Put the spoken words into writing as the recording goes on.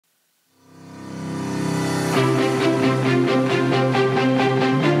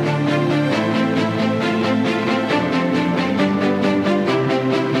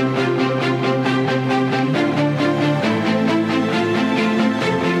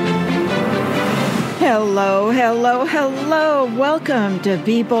Hello, hello, hello. Welcome to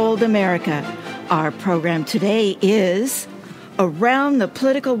Be Bold America. Our program today is Around the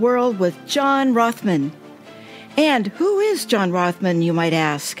Political World with John Rothmann. And who is John Rothmann, you might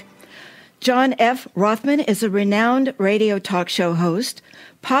ask? John F. Rothmann is a renowned radio talk show host,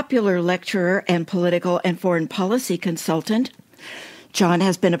 popular lecturer, and political and foreign policy consultant. John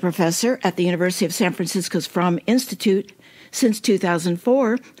has been a professor at the University of San Francisco's Fromm Institute since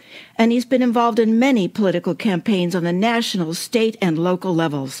 2004, and he's been involved in many political campaigns on the national, state, and local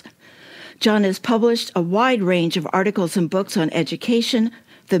levels. John has published a wide range of articles and books on education,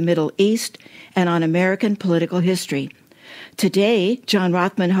 the Middle East, and on American political history. Today, John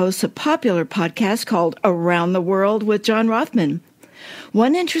Rothmann hosts a popular podcast called Around the World with John Rothmann.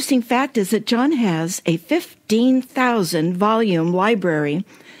 One interesting fact is that John has a 15,000-volume library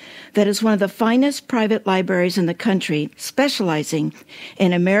that is one of the finest private libraries in the country, specializing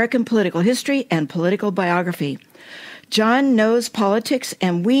in American political history and political biography. John knows politics,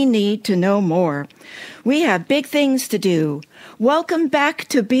 and we need to know more. We have big things to do. Welcome back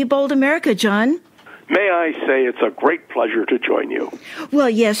to Be Bold America, John. May I say it's a great pleasure to join you. Well,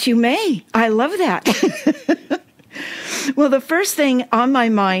 yes, you may. I love that. Well, the first thing on my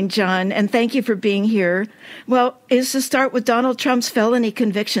mind, John, and thank you for being here, is to start with Donald Trump's felony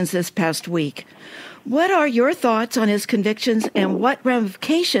convictions this past week. What are your thoughts on his convictions, and what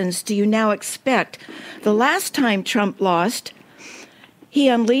ramifications do you now expect? The last time Trump lost, he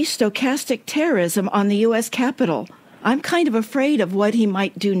unleashed stochastic terrorism on the U.S. Capitol. I'm kind of afraid of what he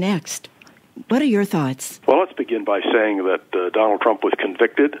might do next. What are your thoughts? Well, let's begin by saying that Donald Trump was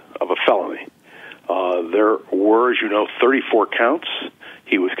convicted of a felony. There were, as you know, 34 counts.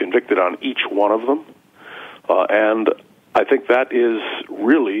 He was convicted on each one of them. And I think that is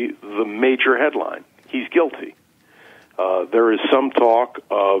really the major headline. He's guilty. There is some talk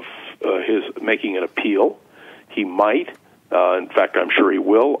of his making an appeal. He might. In fact, I'm sure he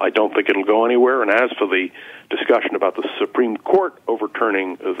will. I don't think it'll go anywhere. And as for the discussion about the Supreme Court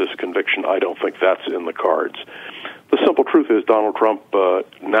overturning this conviction, I don't think that's in the cards. The simple truth is Donald Trump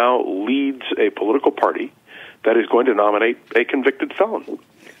now leads a political party that is going to nominate a convicted felon.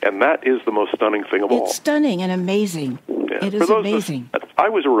 And that is the most stunning thing of all. It's stunning and amazing. Yeah. It is amazing. I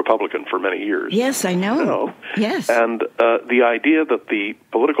was a Republican for many years. Yes, I know. You know? Yes. And the idea that the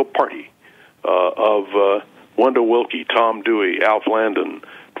political party of Wendell Willkie, Tom Dewey, Alf Landon,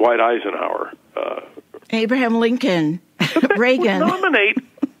 Dwight Eisenhower, Abraham Lincoln, Reagan, would nominate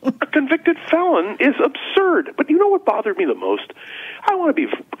a convicted felon is absurd. But you know what bothered me the most? I want to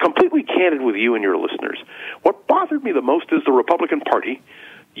be completely candid with you and your listeners. What bothered me the most is the Republican Party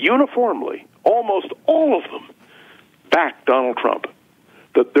uniformly, almost all of them, backed Donald Trump.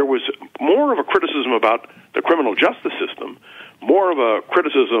 That there was more of a criticism about the criminal justice system, more of a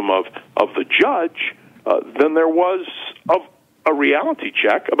criticism of the judge than there was of a reality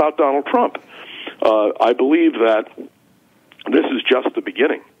check about Donald Trump. I believe that this is just the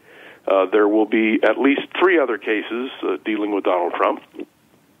beginning. There will be at least 3 other cases dealing with Donald Trump.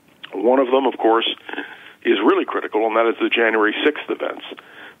 One of them, of course, is really critical, and that is the January 6th events.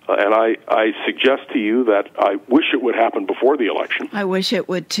 And I suggest to you that I wish it would happen before the election. I wish it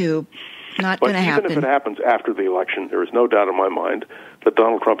would, too. Not going to happen. Even if it happens after the election, there is no doubt in my mind that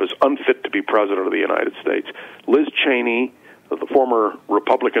Donald Trump is unfit to be president of the United States. Liz Cheney, the former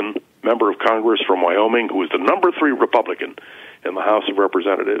Republican member of Congress from Wyoming, who was the number 3 Republican in the House of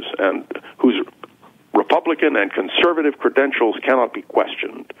Representatives, and whose Republican and conservative credentials cannot be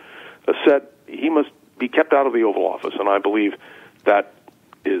questioned, said he must be kept out of the Oval Office, and I believe that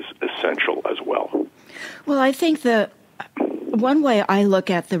is essential as well. Well, I think one way I look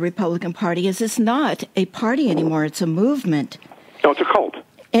at the Republican Party is it's not a party anymore, it's a movement. No, it's a cult.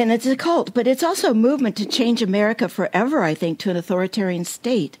 And it's a cult, but it's also a movement to change America forever, I think, to an authoritarian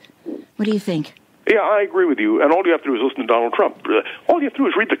state. What do you think? Yeah, I agree with you. And all you have to do is listen to Donald Trump. All you have to do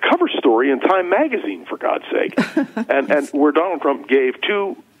is read the cover story in Time magazine, for God's sake, and where Donald Trump gave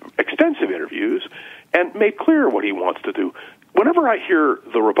 2 extensive interviews and made clear what he wants to do. Whenever I hear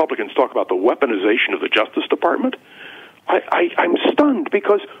the Republicans talk about the weaponization of the Justice Department, I'm stunned,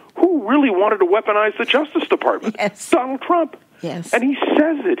 because who really wanted to weaponize the Justice Department? Yes. Donald Trump. Yes. And he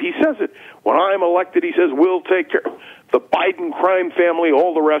says it. When I'm elected, he says, we'll take care of the Biden crime family,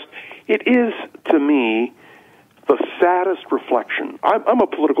 all the rest. It is, to me, the saddest reflection. I'm a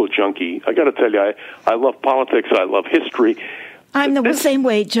political junkie. I got to tell you, I love politics. I love history. I'm the same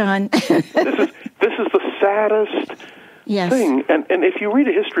way, John. this is the saddest thing. And if you read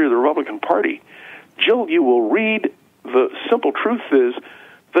a history of the Republican Party, Jill, you will read the simple truth is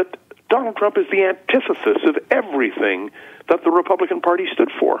that Donald Trump is the antithesis of everything that the Republican Party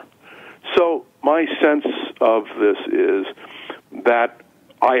stood for. So my sense of this is that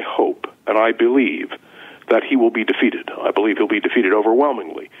I hope and I believe that he will be defeated. I believe he'll be defeated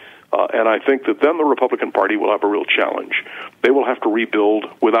overwhelmingly. And I think that then the Republican Party will have a real challenge. They will have to rebuild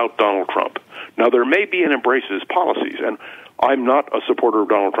without Donald Trump. Now, there may be an embrace of his policies, and I'm not a supporter of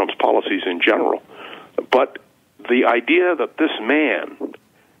Donald Trump's policies in general, but the idea that this man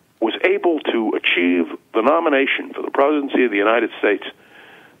was able to achieve the nomination for the presidency of the United States,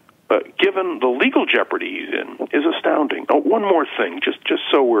 given the legal jeopardy he's in, is astounding. Oh, one more thing, just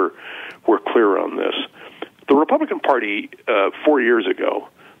so we're clear on this. The Republican Party 4 years ago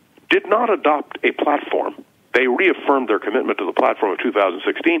did not adopt a platform. They reaffirmed their commitment to the platform of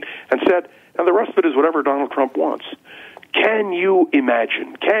 2016 and said, and the rest of it is whatever Donald Trump wants. Can you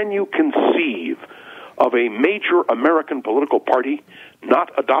imagine, can you conceive of a major American political party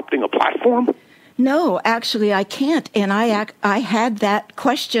not adopting a platform? No, actually, I can't. And I had that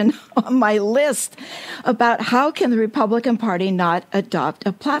question on my list about how can the Republican Party not adopt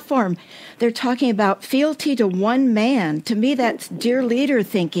a platform. They're talking about fealty to one man. To me, that's dear leader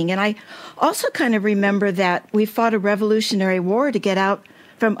thinking. And I also kind of remember that we fought a Revolutionary War to get out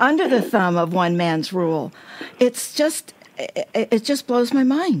from under the thumb of one man's rule. It just blows my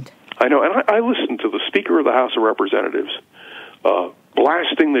mind. I know, and I listened to the Speaker of the House of Representatives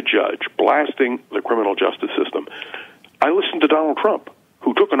blasting the judge, blasting the criminal justice system. I listened to Donald Trump,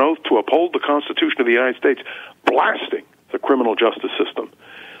 who took an oath to uphold the Constitution of the United States, blasting the criminal justice system.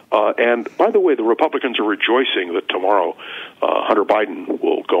 And by the way, the Republicans are rejoicing that tomorrow Hunter Biden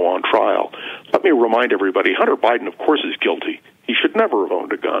will go on trial. Let me remind everybody, Hunter Biden, of course, is guilty. He should never have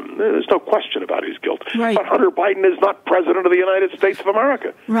owned a gun. There's no question about his guilt. Right. But Hunter Biden is not president of the United States of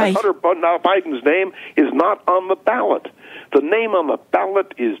America. Right. And Hunter Biden's name is not on the ballot. The name on the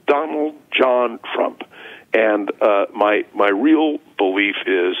ballot is Donald John Trump. And my real belief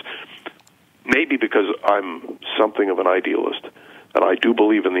is, maybe because I'm something of an idealist, and I do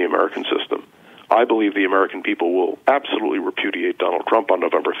believe in the American system, I believe the American people will absolutely repudiate Donald Trump on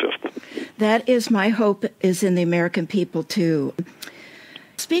November 5th. That is my hope, is in the American people, too.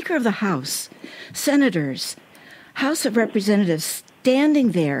 Speaker of the House, senators, House of Representatives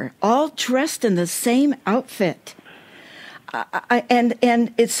standing there, all dressed in the same outfit. And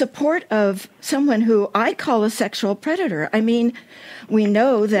it's support of someone who I call a sexual predator. I mean, we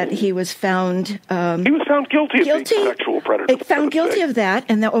know that he was found... he was found guilty of being a sexual predator. Found guilty of that,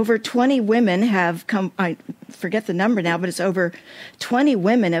 and that over 20 women have come... I forget the number now, but it's over 20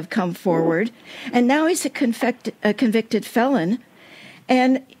 women have come forward. And now he's a convicted felon.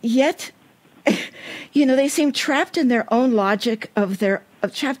 And yet, they seem trapped in their own logic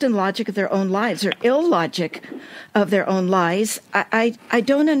trapped in logic of their own lives, or illogic of their own lives. I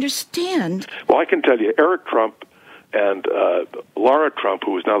don't understand. Well, I can tell you, Eric Trump and Laura Trump,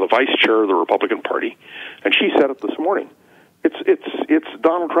 who is now the vice chair of the Republican Party, and she said it this morning. It's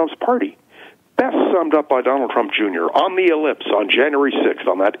Donald Trump's party. Best summed up by Donald Trump Jr. on the ellipse on January 6th,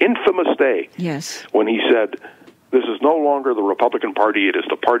 on that infamous day, yes, when he said, "This is no longer the Republican Party; it is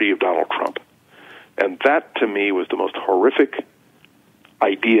the party of Donald Trump." And that, to me, was the most horrific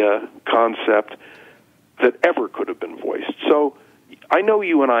idea, concept that ever could have been voiced. So I know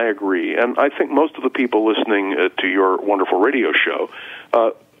you and I agree, and I think most of the people listening to your wonderful radio show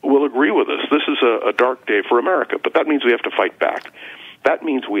will agree with us. This is a dark day for America, but that means we have to fight back. That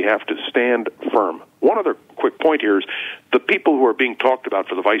means we have to stand firm. One other quick point here is the people who are being talked about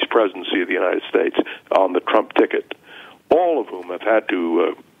for the vice presidency of the United States on the Trump ticket, all of whom have had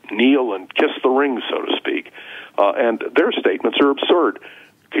to kneel and kiss the ring, so to speak, and their statements are absurd.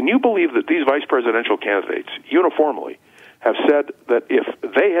 Can you believe that these vice presidential candidates uniformly have said that if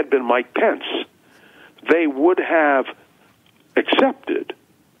they had been Mike Pence, they would have accepted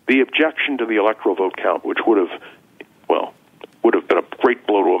the objection to the electoral vote count, which would have been a great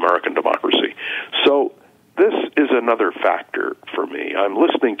blow to American democracy. So this is another factor for me. I'm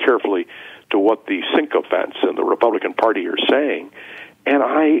listening carefully to what the sycophants in the Republican Party are saying, and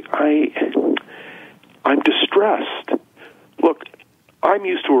I'm distressed. Look, I'm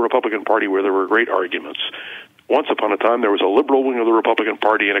used to a Republican Party where there were great arguments. Once upon a time, there was a liberal wing of the Republican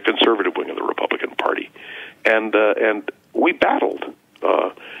Party and a conservative wing of the Republican Party, and we battled.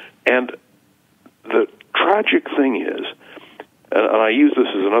 And the tragic thing is, and I use this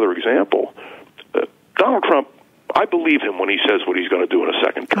as another example, Donald Trump, I believe him when he says what he's going to do in a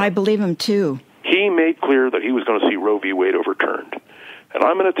second term. I believe him, too. He made clear that he was going to see Roe v. Wade overturned. And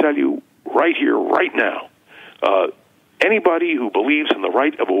I'm going to tell you right here, right now, anybody who believes in the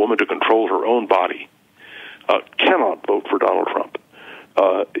right of a woman to control her own body cannot vote for Donald Trump.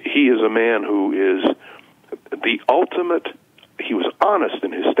 He is a man who is the ultimate, he was honest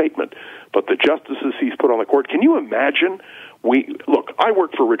in his statement. But the justices he's put on the court, can you imagine? Look, I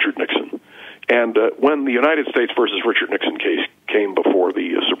worked for Richard Nixon, and when the United States versus Richard Nixon case came before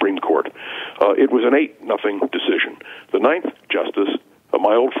the Supreme Court, it was an 8-0 decision. The ninth justice,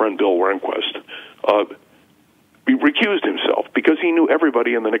 my old friend Bill Rehnquist, he recused himself because he knew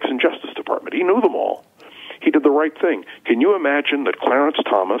everybody in the Nixon Justice Department. He knew them all. He did the right thing. Can you imagine that Clarence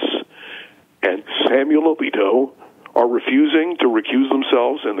Thomas and Samuel Alito are refusing to recuse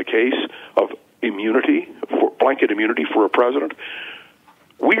themselves in the case of immunity, for blanket immunity for a president?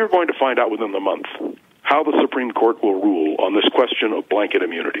 We are going to find out within the month how the Supreme Court will rule on this question of blanket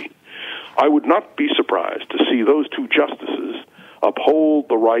immunity. I would not be surprised to see those two justices uphold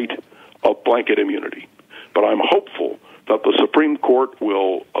the right of blanket immunity. But I'm hopeful that the Supreme Court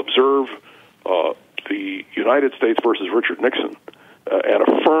will observe the United States versus Richard Nixon and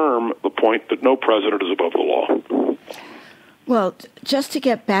affirm the point that no president is above the law. Well, just to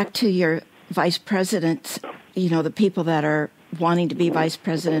get back to your vice president, the people that are wanting to be vice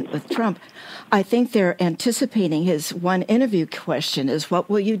president with Trump, I think they're anticipating his one interview question is, what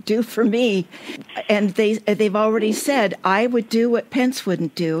will you do for me? And they've already said, I would do what Pence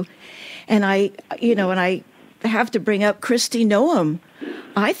wouldn't do. And I have to bring up Kristi Noem.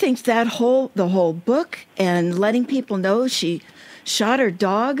 I think the whole book and letting people know she shot her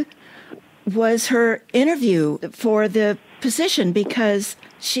dog was her interview for the position, because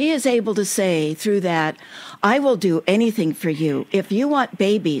she is able to say through that, I will do anything for you. If you want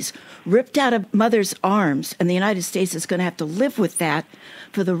babies ripped out of mother's arms, and the United States is going to have to live with that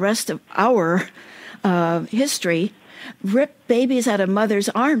for the rest of our history, rip babies out of mother's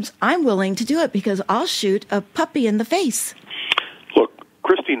arms, I'm willing to do it because I'll shoot a puppy in the face. Look,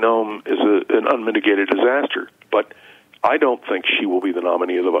 Kristi Noem is an unmitigated disaster, but I don't think she will be the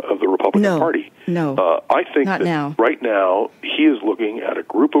nominee of the Republican Party. No, I think not that now. Right now he is looking at a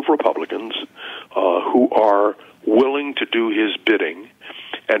group of Republicans who are willing to do his bidding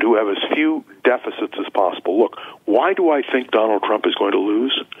and who have as few deficits as possible. Look, why do I think Donald Trump is going to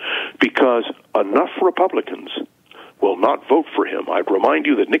lose? Because enough Republicans will not vote for him. I'd remind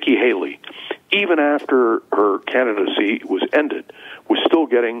you that Nikki Haley, even after her candidacy was ended, was still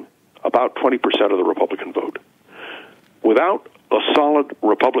getting about 20% of the Republican vote. Without a solid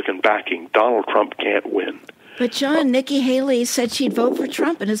Republican backing, Donald Trump can't win. But, John, Nikki Haley said she'd vote for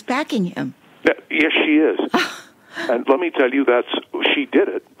Trump and is backing him. Yes, she is. And let me tell you, she did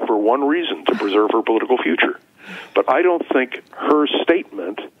it for one reason, to preserve her political future. But I don't think her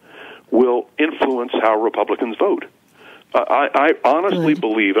statement will influence how Republicans vote. I honestly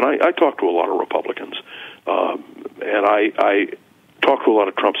believe, and I talk to a lot of Republicans, and I talk to a lot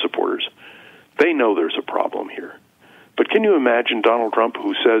of Trump supporters. They know there's a problem here. But can you imagine Donald Trump,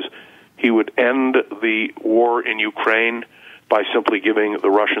 who says he would end the war in Ukraine by simply giving the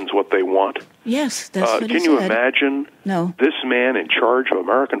Russians what they want? Yes, that's what he said. Can you imagine this man in charge of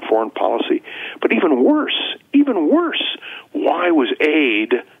American foreign policy? But even worse, why was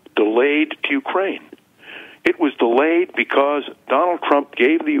aid delayed to Ukraine? It was delayed because Donald Trump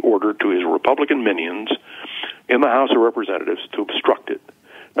gave the order to his Republican minions in the House of Representatives to obstruct it.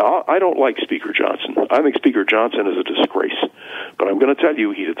 Now, I don't like Speaker Johnson. I think Speaker Johnson is a disgrace. But I'm going to tell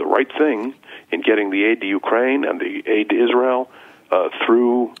you, he did the right thing in getting the aid to Ukraine and the aid to Israel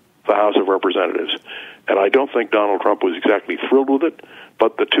through the House of Representatives. And I don't think Donald Trump was exactly thrilled with it,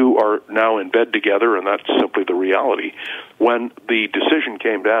 but the two are now in bed together, and that's simply the reality. When the decision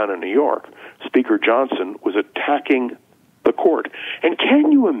came down in New York, Speaker Johnson was attacking the court. And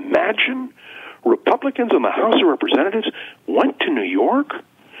can you imagine Republicans in the House of Representatives went to New York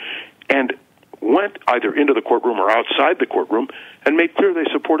and went either into the courtroom or outside the courtroom and made clear they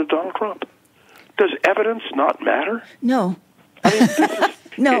supported Donald Trump? Does evidence not matter? No. I mean, this is,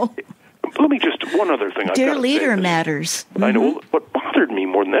 no. Let me just, one other thing. Dear leader matters. Mm-hmm. I know. What bothered me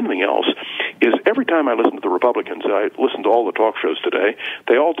more than anything else is every time I listen to the Republicans, I listened to all the talk shows today,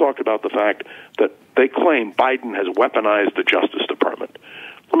 they all talked about the fact that they claim Biden has weaponized the Justice Department.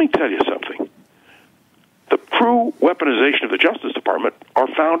 Let me tell you something. The true weaponization of the Justice Department are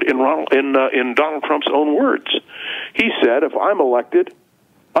found in Donald Trump's own words. He said, if I'm elected,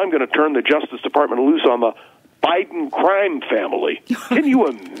 I'm going to turn the Justice Department loose on the Biden crime family. Can you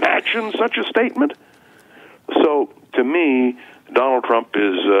imagine such a statement? So, to me, Donald Trump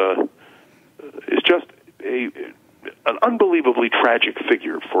is just an unbelievably tragic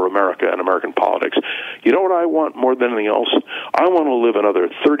figure for America and American politics. You know what I want more than anything else? I want to live another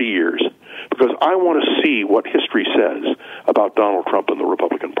 30 years because I want to see what history says about Donald Trump and the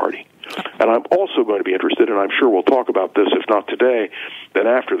Republican Party. And I'm also going to be interested, and I'm sure we'll talk about this, if not today, then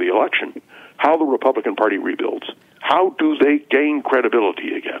after the election, how the Republican Party rebuilds, how do they gain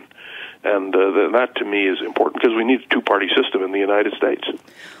credibility again? And that, to me, is important because we need a two-party system in the United States.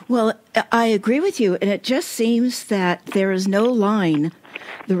 Well, I agree with you, and it just seems that there is no line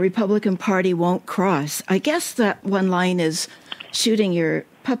the Republican Party won't cross. I guess that one line is shooting your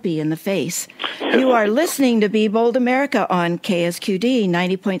puppy in the face. You are listening to Be Bold America on KSQD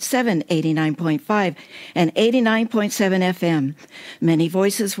 90.7, 89.5, and 89.7 FM. Many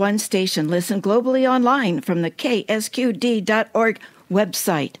voices, one station. Listen globally online from the ksqd.org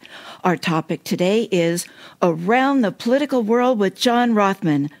website. Our topic today is Around the Political World with John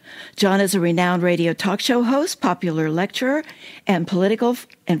Rothmann. John is a renowned radio talk show host, popular lecturer, and political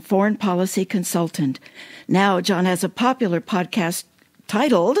and foreign policy consultant. Now, John has a popular podcast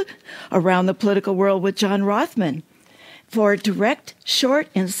titled Around the Political World with John Rothmann. For direct,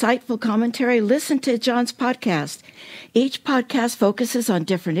 short, insightful commentary, listen to John's podcast. Each podcast focuses on a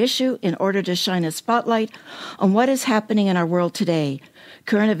different issue in order to shine a spotlight on what is happening in our world today.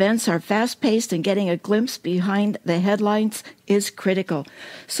 Current events are fast-paced, and getting a glimpse behind the headlines is critical.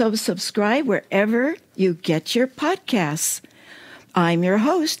 So subscribe wherever you get your podcasts. I'm your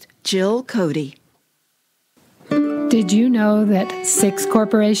host, Jill Cody. Did you know that 6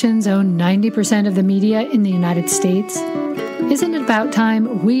 corporations own 90% of the media in the United States? Isn't it about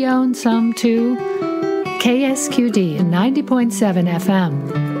time we own some too? KSQD 90.7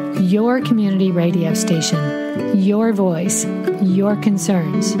 FM, your community radio station, your voice, your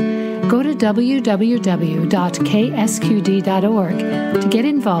concerns. Go to www.ksqd.org to get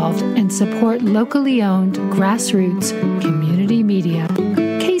involved and support locally owned grassroots community media.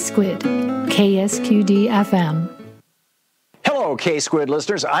 K-Squid, KSQD FM. Hello, K-Squid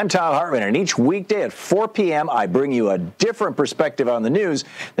listeners. I'm Tom Hartman, and each weekday at 4 p.m., I bring you a different perspective on the news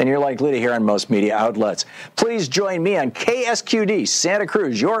than you're likely to hear on most media outlets. Please join me on KSQD Santa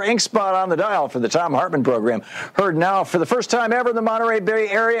Cruz, your ink spot on the dial for the Tom Hartman program, heard now for the first time ever in the Monterey Bay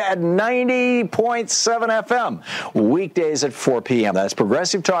area at 90.7 FM, weekdays at 4 p.m. That's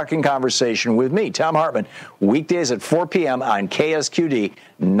Progressive Talking Conversation with me, Tom Hartman, weekdays at 4 p.m. on KSQD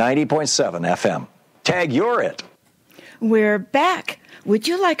 90.7 FM. Tag, you're it. We're back. Would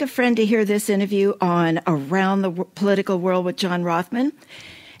you like a friend to hear this interview on Around the Political World with John Rothmann?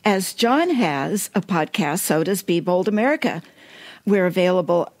 As John has a podcast, so does Be Bold America. We're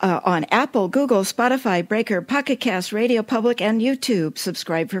available on Apple, Google, Spotify, Breaker, Pocket Cast, Radio Public, and YouTube.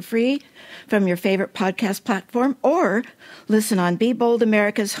 Subscribe for free from your favorite podcast platform or listen on Be Bold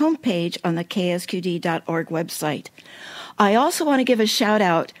America's homepage on the ksqd.org website. I also want to give a shout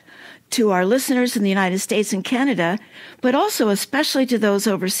out to our listeners in the United States and Canada, but also especially to those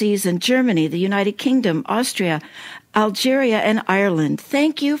overseas in Germany, the United Kingdom, Austria, Algeria, and Ireland.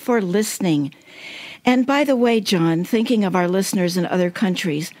 Thank you for listening. And by the way, John, thinking of our listeners in other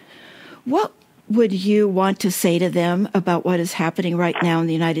countries, what would you want to say to them about what is happening right now in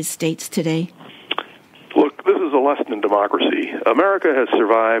the United States today? Look, this is a lesson in democracy. America has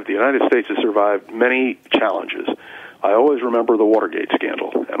survived, the United States has survived many challenges. I always remember the Watergate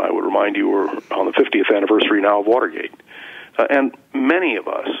scandal, and I would remind you we're on the 50th anniversary now of Watergate. And many of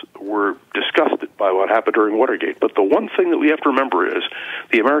us were disgusted by what happened during Watergate. But the one thing that we have to remember is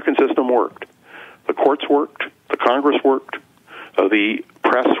the American system worked. The courts worked, the Congress worked, the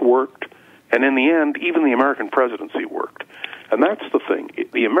press worked, and in the end, even the American presidency worked. And that's the thing.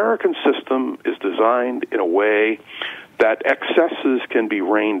 The American system is designed in a way that excesses can be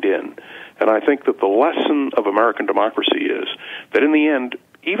reined in. And I think that the lesson of American democracy is that in the end,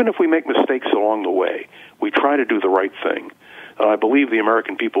 even if we make mistakes along the way, we try to do the right thing. And I believe the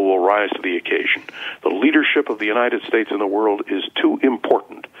American people will rise to the occasion. The leadership of the United States in the world is too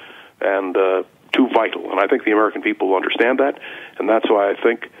important and too vital. And I think the American people will understand that. And that's why I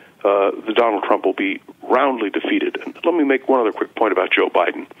think the Donald Trump will be roundly defeated. And let me make one other quick point about Joe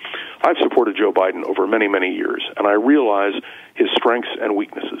Biden. I've supported Joe Biden over many, many years, and I realize his strengths and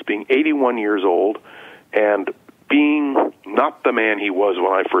weaknesses. Being 81 years old and being not the man he was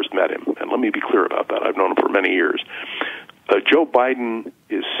when I first met him, and let me be clear about that. I've known him for many years. Joe Biden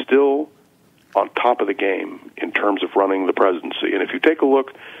is still on top of the game in terms of running the presidency. And if you take a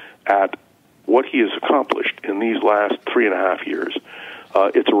look at what he has accomplished in these last 3.5 years,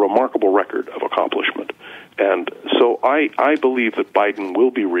 it's a remarkable record of accomplishment. And so I believe that Biden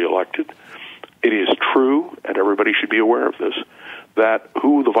will be reelected. It is true, and everybody should be aware of this, that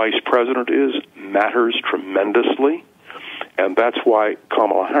who the vice president is matters tremendously, and that's why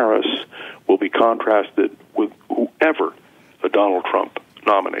Kamala Harris will be contrasted with whoever Donald Trump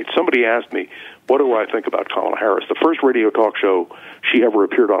nominates. Somebody asked me, what do I think about Kamala Harris? The first radio talk show she ever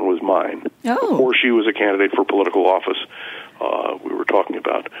appeared on was mine, before she was a candidate for political office. We were talking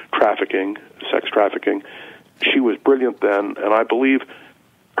about trafficking, sex trafficking, she was brilliant then, and I believe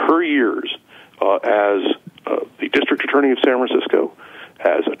her years as the District Attorney of San Francisco,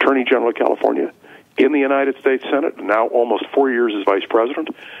 as Attorney General of California, in the United States Senate, and now almost 4 years as Vice President,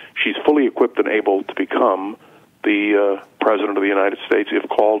 she's fully equipped and able to become the President of the United States if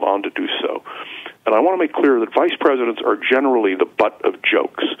called on to do so. And I want to make clear that vice presidents are generally the butt of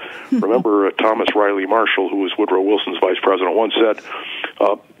jokes. Remember Thomas Riley Marshall, who was Woodrow Wilson's vice president, once said,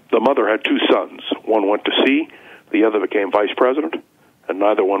 the mother had two sons. One went to sea, the other became vice president, and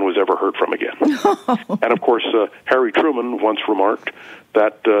neither one was ever heard from again. And, of course, Harry Truman once remarked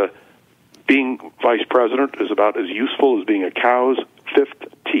that being vice president is about as useful as being a cow's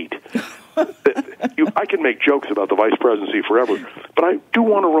fifth teat. I can make jokes about the vice presidency forever, but I do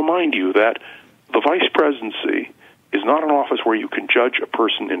want to remind you that the vice presidency is not an office where you can judge a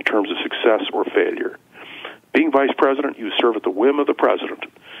person in terms of success or failure. Being vice president, you serve at the whim of the president.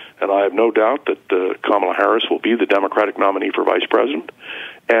 And I have no doubt that Kamala Harris will be the Democratic nominee for vice president.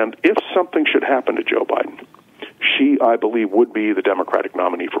 And if something should happen to Joe Biden, she, I believe, would be the Democratic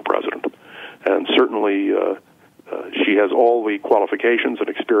nominee for president. And certainly she has all the qualifications and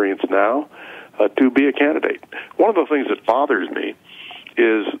experience now to be a candidate. One of the things that bothers me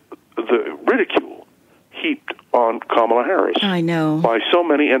is the ridicule heaped on Kamala Harris. I know. By so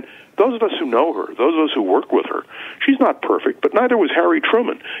many, and those of us who know her, those of us who work with her, she's not perfect, but neither was Harry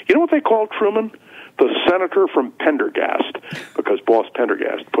Truman. You know what they called Truman? The senator from Pendergast, because boss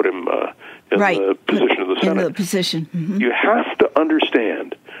Pendergast put him in the position of the Senate. In the position. Mm-hmm. You have to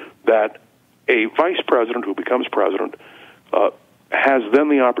understand that a vice president who becomes president has then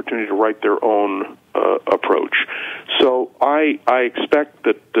the opportunity to write their own approach. So I expect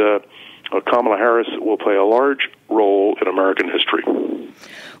that Kamala Harris will play a large role in American history.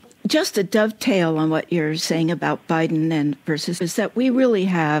 Just to dovetail on what you're saying about Biden and versus, is that we really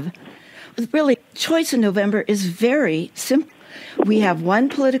have, choice in November is very simple. We have one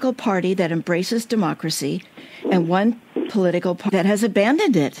political party that embraces democracy and one political party that has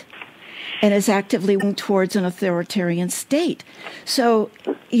abandoned it and is actively moving towards an authoritarian state. So,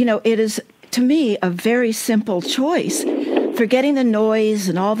 it is, to me, a very simple choice. Forgetting the noise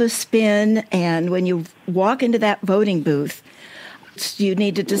and all the spin, and when you walk into that voting booth, you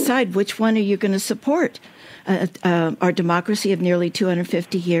need to decide which one are you going to support. Our democracy of nearly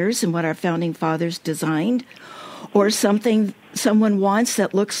 250 years and what our founding fathers designed, or something someone wants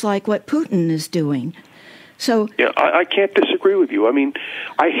that looks like what Putin is doing. So, yeah, I can't disagree with you. I mean,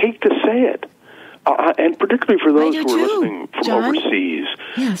 I hate to say it, and particularly for those who are listening from John? Overseas.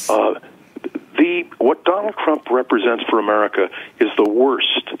 Yes. What Donald Trump represents for America is the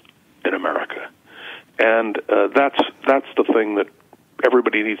worst in America, and that's the thing that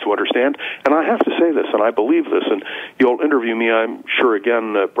everybody needs to understand. And I have to say this, and I believe this, and you'll interview me, I'm sure,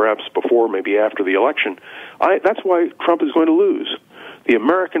 again, perhaps before, maybe after the election. That's why Trump is going to lose. The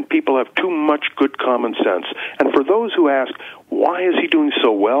American people have too much good common sense. And for those who ask, why is he doing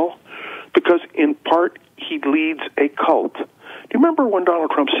so well? Because, in part, he leads a cult. Do you remember when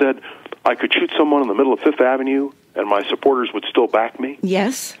Donald Trump said, I could shoot someone in the middle of Fifth Avenue and my supporters would still back me?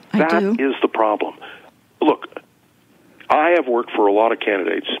 Yes, I do. That is the problem. Look, I have worked for a lot of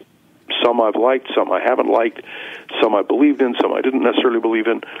candidates. Some I've liked, some I haven't liked, some I believed in, some I didn't necessarily believe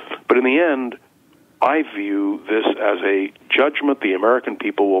in. But in the end, I view this as a judgment the American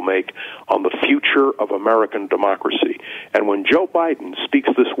people will make on the future of American democracy. And when Joe Biden speaks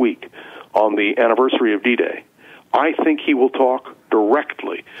this week on the anniversary of D-Day, I think he will talk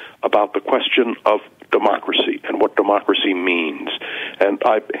directly about the question of democracy and what democracy means. And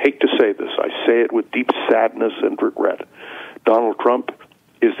I hate to say this, I say it with deep sadness and regret. Donald Trump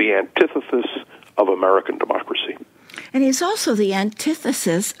is the antithesis of American democracy. And he's also the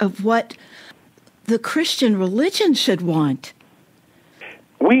antithesis of what the Christian religion should want.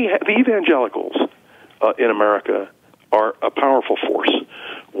 The evangelicals in America are a powerful force.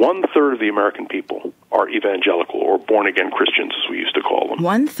 1/3 of the American people are evangelical, or born-again Christians, as we used to call them.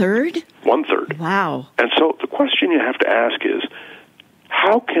 1/3? 1/3. Wow. And so the question you have to ask is,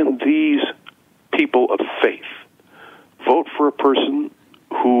 how can these people of faith vote for a person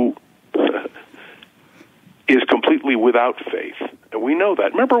who is completely without faith? And we know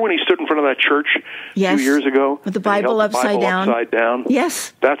that. Remember when he stood in front of that church a few years ago? With the Bible upside down?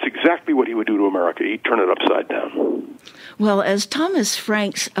 Yes. That's exactly what he would do to America. He'd turn it upside down. Well, as Thomas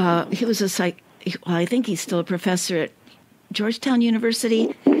Franks, he was I think he's still a professor at Georgetown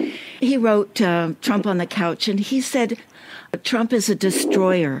University. He wrote Trump on the Couch, and he said Trump is a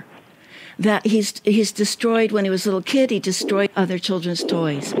destroyer. That he's destroyed when he was a little kid. He destroyed other children's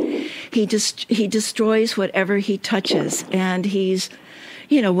toys. He destroys whatever he touches, and he's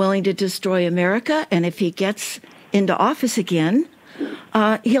willing to destroy America. And if he gets into office again,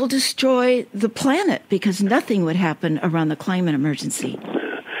 he'll destroy the planet because nothing would happen around the climate emergency.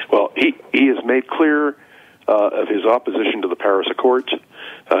 Well, he has made clear of his opposition to the Paris Accords.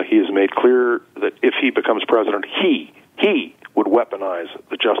 He has made clear that if he becomes president, he would weaponize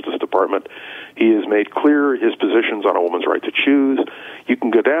the Justice Department. He has made clear his positions on a woman's right to choose. You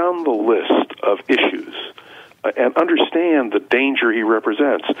can go down the list of issues and understand the danger he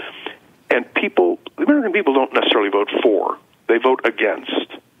represents. And the American people don't necessarily vote for. They vote against.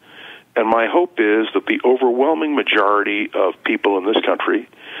 And my hope is that the overwhelming majority of people in this country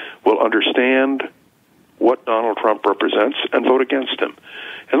will understand what Donald Trump represents and vote against him.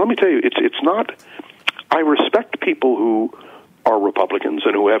 And let me tell you, it's not... I respect people who are Republicans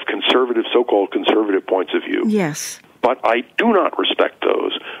and who have so-called conservative points of view. Yes. But I do not respect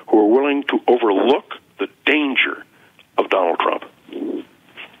those who are willing to overlook the danger of Donald Trump.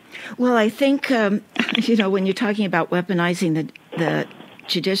 Well, I think, when you're talking about weaponizing the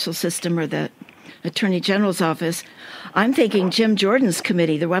judicial system or the Attorney General's office, I'm thinking Jim Jordan's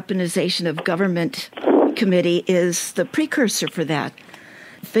committee, the Weaponization of Government Committee, is the precursor for that,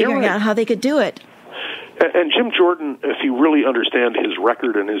 figuring out how they could do it. And Jim Jordan, if you really understand his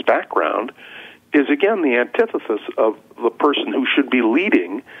record and his background, is again the antithesis of the person who should be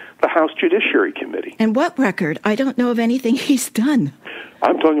leading the House Judiciary Committee. And what record? I don't know of anything he's done.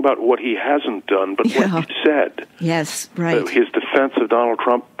 I'm talking about what he hasn't done, but what he said. Yes, right. His defense of Donald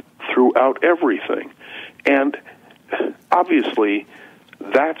Trump throughout everything. And obviously,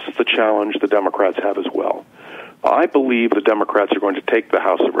 that's the challenge the Democrats have as well. I believe the Democrats are going to take the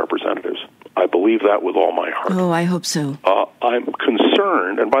House of Representatives. I believe that with all my heart. Oh, I hope so. I'm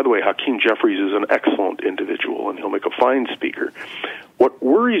concerned, and by the way, Hakeem Jeffries is an excellent individual, and he'll make a fine speaker. What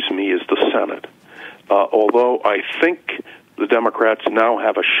worries me is the Senate. Although I think the Democrats now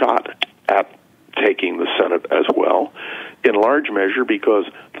have a shot at taking the Senate as well, in large measure because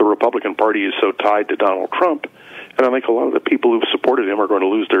the Republican Party is so tied to Donald Trump, and I think a lot of the people who've supported him are going to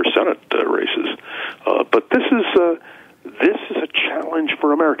lose their Senate races. But this is a challenge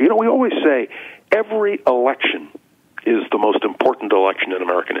for America. We always say every election is the most important election in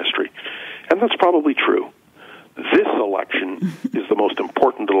American history, and that's probably true. This election is the most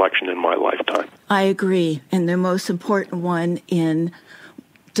important election in my lifetime. I agree, and the most important one in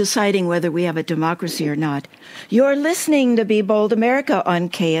deciding whether we have a democracy or not. You're listening to Be Bold America on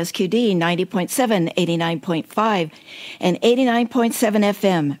KSQD 90.7, 89.5, and 89.7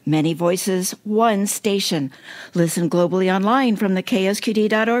 FM. Many voices, one station. Listen globally online from the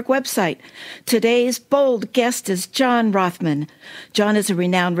KSQD.org website. Today's bold guest is John Rothmann. John is a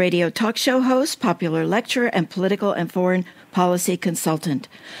renowned radio talk show host, popular lecturer, and political and foreign policy consultant.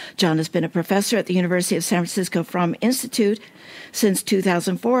 John has been a professor at the University of San Francisco Fromm Institute since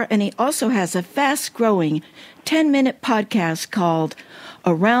 2004, and he also has a fast-growing 10-minute podcast called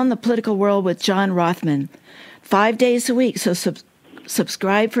Around the Political World with John Rothmann, 5 days a week, so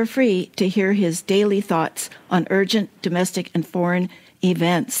subscribe for free to hear his daily thoughts on urgent domestic and foreign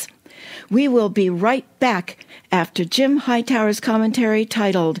events. We will be right back after Jim Hightower's commentary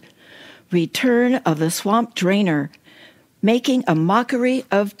titled Return of the Swamp Drainer, Making a Mockery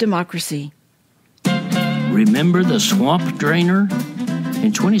of Democracy. Remember the swamp drainer?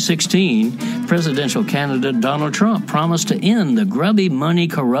 In 2016, presidential candidate Donald Trump promised to end the grubby money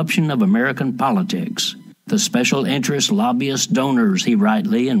corruption of American politics. The special interest lobbyist donors, he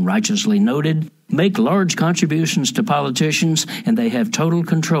rightly and righteously noted, make large contributions to politicians, and they have total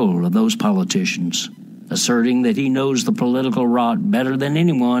control of those politicians. Asserting that he knows the political rot better than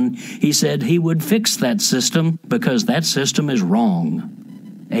anyone, he said he would fix that system because that system is wrong.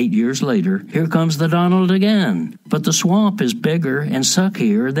 8 years later, here comes the Donald again. But the swamp is bigger and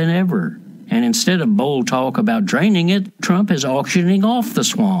suckier than ever. And instead of bold talk about draining it, Trump is auctioning off the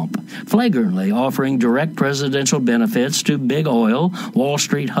swamp, flagrantly offering direct presidential benefits to big oil, Wall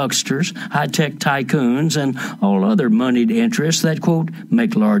Street hucksters, high-tech tycoons, and all other moneyed interests that, quote,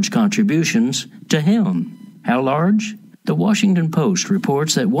 make large contributions to him. How large? The Washington Post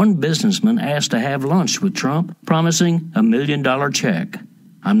reports that one businessman asked to have lunch with Trump, promising $1 million check.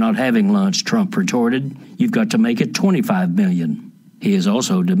 I'm not having lunch, Trump retorted. You've got to make it $25 million. He has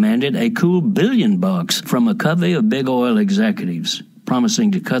also demanded a cool $1 billion from a covey of big oil executives,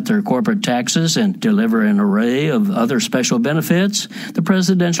 promising to cut their corporate taxes and deliver an array of other special benefits. The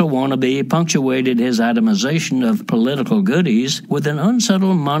presidential wannabe punctuated his itemization of political goodies with an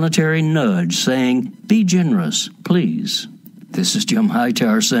unsubtle monetary nudge saying, "Be generous, please." This is Jim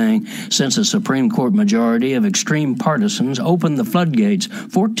Hightower saying, since a Supreme Court majority of extreme partisans opened the floodgates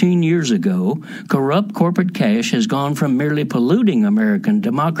 14 years ago, corrupt corporate cash has gone from merely polluting American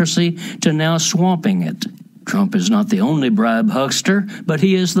democracy to now swamping it. Trump is not the only bribe huckster, but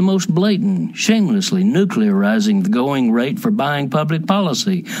he is the most blatant, shamelessly nuclearizing the going rate for buying public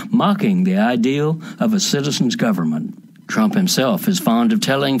policy, mocking the ideal of a citizen's government. Trump himself is fond of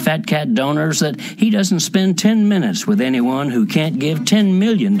telling fat cat donors that he doesn't spend 10 minutes with anyone who can't give $10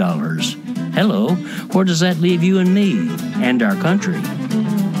 million. Hello, where does that leave you and me and our country?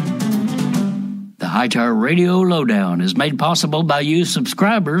 The Hightower Radio Lowdown is made possible by you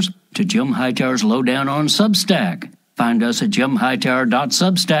subscribers to Jim Hightower's Lowdown on Substack. Find us at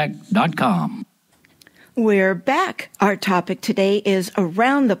jimhightower.substack.com. We're back. Our topic today is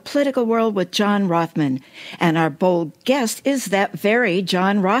Around the Political World with John Rothmann. And our bold guest is that very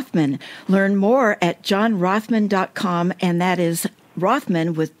John Rothmann. Learn more at johnrothmann.com, and that is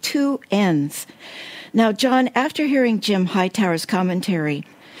Rothmann with 2 N's. Now, John, after hearing Jim Hightower's commentary,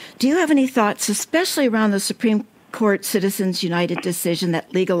 do you have any thoughts, especially around the Supreme Court Citizens United decision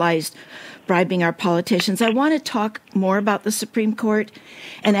that legalized bribing our politicians? I want to talk more about the Supreme Court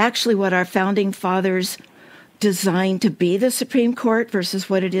and actually what our founding fathers designed to be the Supreme Court versus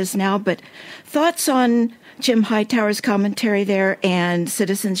what it is now. But thoughts on Jim Hightower's commentary there and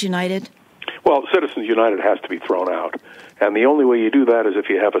Citizens United? Well, Citizens United has to be thrown out. And the only way you do that is if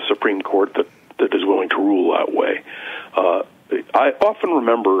you have a Supreme Court that is willing to rule that way. I often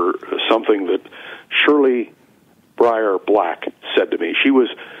remember something that Shirley Breyer Black said to me. She was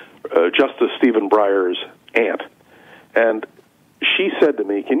Justice Stephen Breyer's aunt. And she said to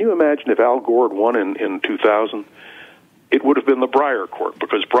me, can you imagine if Al Gore had won in 2000? It would have been the Breyer Court,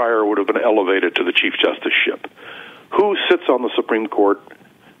 because Breyer would have been elevated to the Chief Justiceship. Who sits on the Supreme Court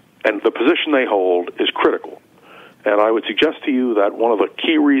and the position they hold is critical. And I would suggest to you that one of the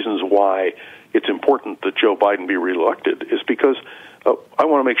key reasons why it's important that Joe Biden be reelected is because I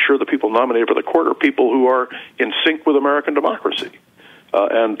want to make sure the people nominated for the court are people who are in sync with American democracy.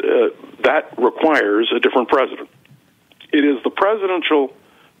 And that requires a different president. It is the presidential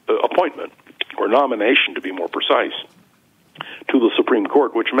appointment, or nomination to be more precise, to the Supreme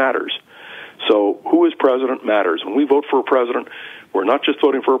Court which matters. So who is president matters. When we vote for a president, we're not just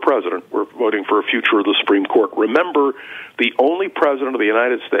voting for a president, we're voting for a future of the Supreme Court. Remember, the only president of the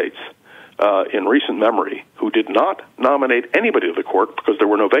United States in recent memory who did not nominate anybody to the court because there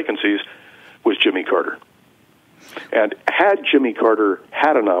were no vacancies was Jimmy Carter. And had Jimmy Carter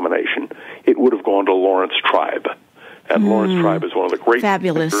had a nomination, it would have gone to Lawrence Tribe. And Lawrence Tribe is one of the great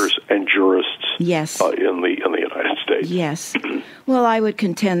thinkers and jurists in the United States. Yes. Well, I would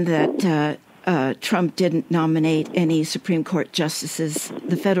contend that Trump didn't nominate any Supreme Court justices.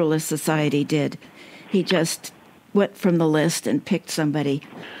 The Federalist Society did. He just went from the list and picked somebody.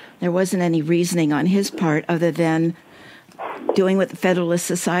 There wasn't any reasoning on his part other than doing what the Federalist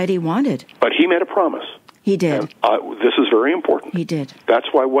Society wanted. But he made a promise. He did. And, this is very important. He did. That's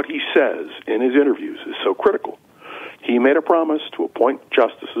why what he says in his interviews is so critical. He made a promise to appoint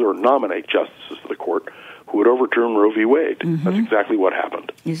justices or nominate justices to the court who would overturn Roe v. Wade. Mm-hmm. That's exactly what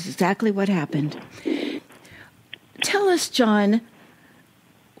happened. It's exactly what happened. Tell us, John,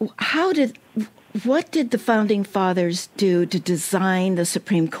 what did the Founding Fathers do to design the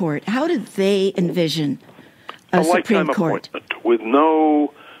Supreme Court? How did they envision a Supreme Court? Appointment with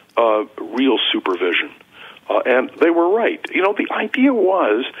no real supervision. And they were right. You know, the idea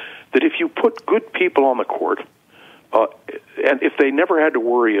was that if you put good people on the court, and if they never had to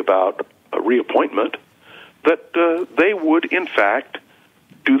worry about a reappointment, that they would, in fact,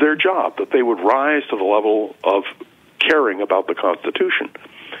 do their job, that they would rise to the level of caring about the Constitution.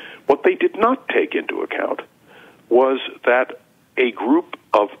 What they did not take into account was that a group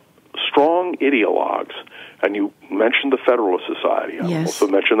of strong ideologues, and you mentioned the Federalist Society, I also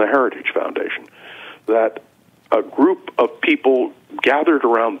mentioned the Heritage Foundation, that a group of people gathered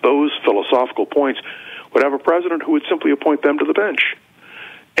around those philosophical points would have a president who would simply appoint them to the bench.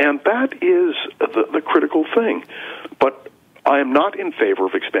 And that is the critical thing. But I am not in favor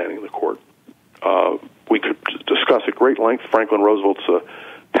of expanding the court. We could discuss at great length Franklin Roosevelt's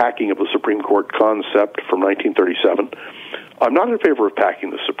packing of the Supreme Court concept from 1937. I'm not in favor of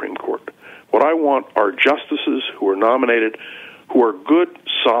packing the Supreme Court. What I want are justices who are nominated who are good,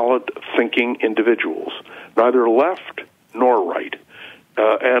 solid, thinking individuals, neither left nor right.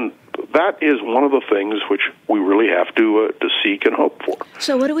 And that is one of the things which we really have to seek and hope for.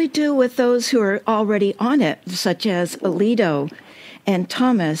 So what do we do with those who are already on it, such as Alito and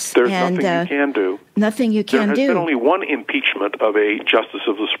Thomas? There's nothing you can do. Nothing you can do. There has been only one impeachment of a justice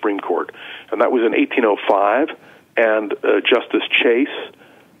of the Supreme Court, and that was in 1805. And Justice Chase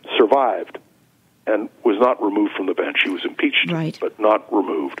survived and was not removed from the bench. He was impeached, right, but not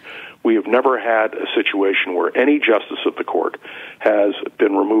removed. We have never had a situation where any justice of the court has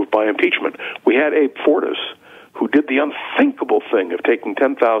been removed by impeachment. We had Abe Fortas, who did the unthinkable thing of taking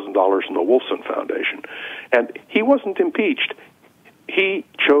 $10,000 from the Wolfson Foundation, and he wasn't impeached. He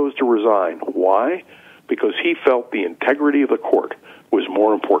chose to resign. Why? Because he felt the integrity of the court was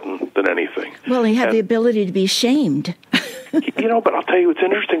more important than anything. Well, he had the ability to be shamed. But I'll tell you, it's an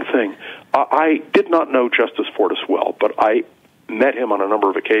interesting thing. I did not know Justice Fortas well, but I met him on a number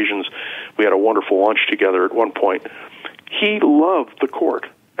of occasions. We had a wonderful lunch together at one point. He loved the court,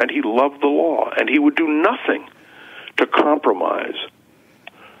 and he loved the law, and he would do nothing to compromise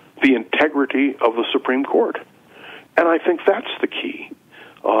the integrity of the Supreme Court. And I think that's the key.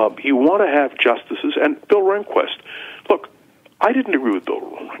 You want to have justices, and Bill Rehnquist. Look, I didn't agree with Bill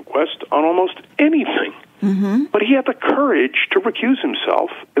Rehnquist on almost anything, but he had the courage to recuse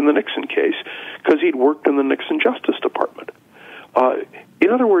himself in the Nixon case because he'd worked in the Nixon Justice Department. In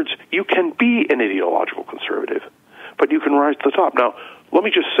other words, you can be an ideological conservative, but you can rise to the top. Now, let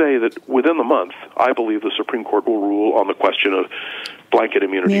me just say that within the month, I believe the Supreme Court will rule on the question of blanket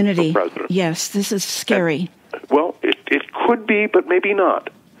immunity for the president. Yes, this is scary. Well, it could be, but maybe not.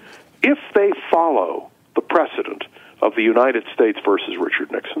 If they follow the precedent of the United States versus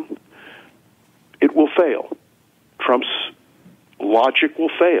Richard Nixon, it will fail. Trump's logic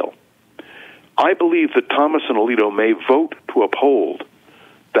will fail. I believe that Thomas and Alito may vote to uphold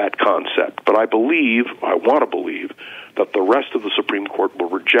that concept, but I want to believe, that the rest of the Supreme Court will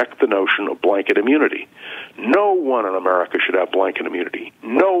reject the notion of blanket immunity. No one in America should have blanket immunity.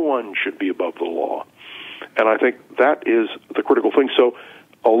 No one should be above the law. And I think that is the critical thing. So,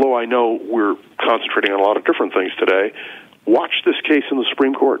 although I know we're concentrating on a lot of different things today, watch this case in the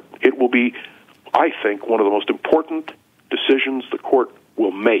Supreme Court. It will be, I think, one of the most important decisions the court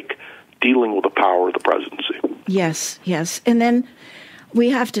will make dealing with the power of the presidency. Yes, yes. And then we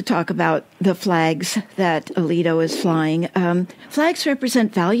have to talk about the flags that Alito is flying. Flags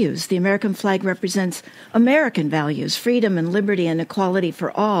represent values. The American flag represents American values, freedom and liberty and equality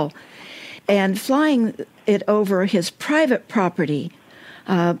for all. And flying it over his private property,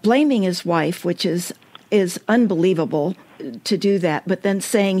 blaming his wife, which is unbelievable to do that, but then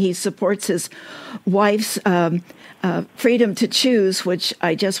saying he supports his wife's freedom to choose, which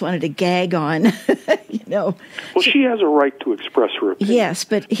I just wanted to gag on. Well, she has a right to express her opinion. Yes,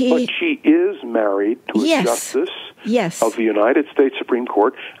 but she is married to a justice of the United States Supreme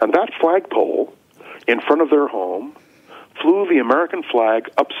Court, and that flagpole in front of their home flew the American flag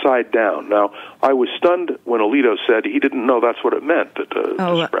upside down. Now, I was stunned when Alito said he didn't know that's what it meant.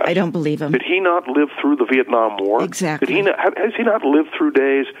 I don't believe him. Did he not live through the Vietnam War? Exactly. Has he not lived through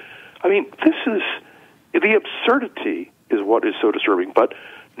days? I mean, this is the absurdity is what is so disturbing. But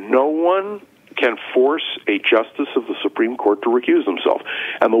no one can force a justice of the Supreme Court to recuse themselves.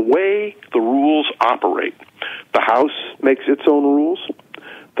 And the way the rules operate, the House makes its own rules,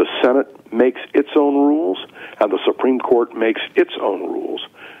 the Senate makes its own rules, and the Supreme Court makes its own rules.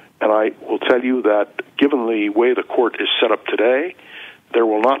 And I will tell you that given the way the court is set up today, there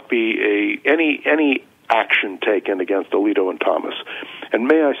will not be any action taken against Alito and Thomas. And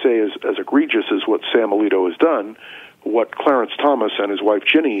may I say, as egregious as what Sam Alito has done, what Clarence Thomas and his wife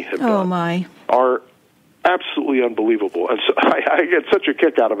Ginny have done are absolutely unbelievable. And so I get such a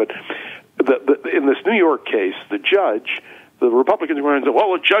kick out of it. In this New York case, the Republicans were going to say,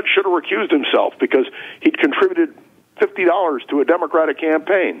 well, the judge should have recused himself because he'd contributed $50 to a Democratic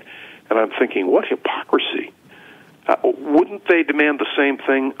campaign. And I'm thinking, what hypocrisy. Wouldn't they demand the same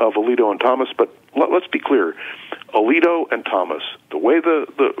thing of Alito and Thomas? But let's be clear. Alito and Thomas, the way the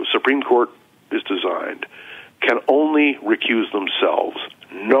Supreme Court is designed, can only recuse themselves.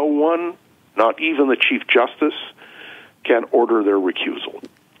 No one, not even the Chief Justice, can order their recusal.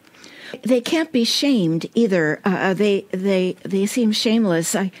 They can't be shamed either. They seem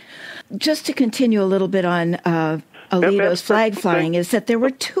shameless. Just to continue a little bit on Alito's flag flying, is that there were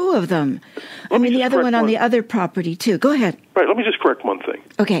two of them. The other one on the other property, too. Go ahead. Right, let me just correct one thing.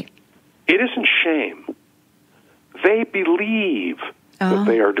 Okay. It isn't shame. They believe that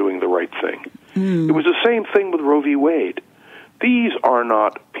they are doing the right thing. It was the same thing with Roe v. Wade. These are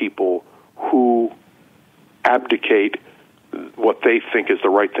not people who abdicate what they think is the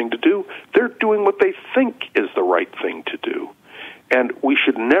right thing to do. They're doing what they think is the right thing to do. And we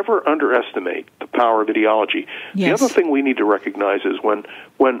should never underestimate the power of ideology. Yes. The other thing we need to recognize is when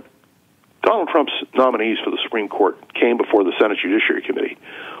Donald Trump's nominees for the Supreme Court came before the Senate Judiciary Committee,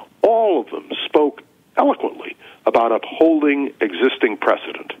 all of them spoke eloquently about upholding existing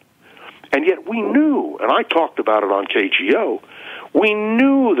precedent. And yet we knew, and I talked about it on KGO, we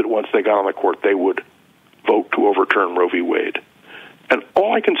knew that once they got on the court, they would vote to overturn Roe v. Wade. And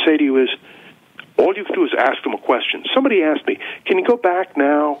all I can say to you is, all you can do is ask them a question. Somebody asked me, can you go back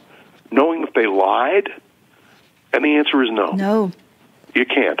now knowing that they lied? And the answer is no. No. You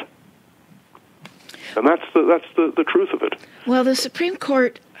can't. And that's the truth of it. Well, the Supreme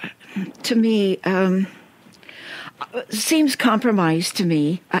Court, to me, seems compromised to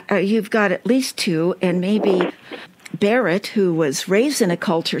me. You've got at least two, and maybe Barrett, who was raised in a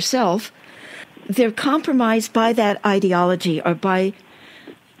cult herself. They're compromised by that ideology or by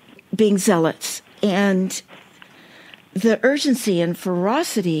being zealots. And the urgency and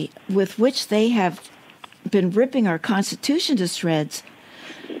ferocity with which they have been ripping our Constitution to shreds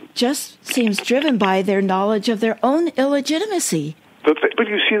just seems driven by their knowledge of their own illegitimacy. But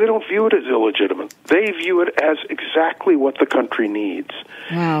you see, they don't view it as illegitimate. They view it as exactly what the country needs.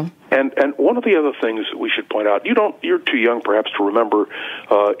 Wow. And one of the other things we should point out, you're too young perhaps to remember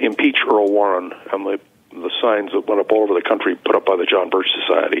Impeach Earl Warren and the signs that went up all over the country put up by the John Birch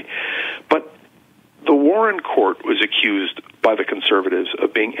Society. But the Warren court was accused by the conservatives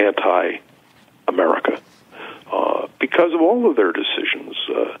of being anti-America because of all of their decisions,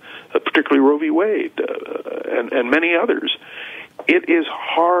 particularly Roe v. Wade and many others. It is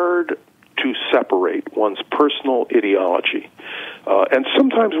hard to separate one's personal ideology. And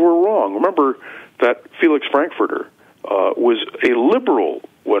sometimes we're wrong. Remember that Felix Frankfurter was a liberal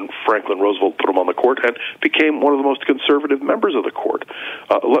when Franklin Roosevelt put him on the court and became one of the most conservative members of the court.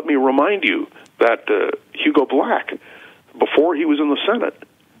 Let me remind you that Hugo Black, before he was in the Senate,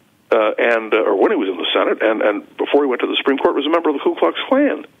 or when he was in the Senate, and before he went to the Supreme Court, was a member of the Ku Klux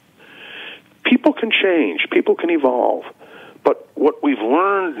Klan. People can change. People can evolve. But what we've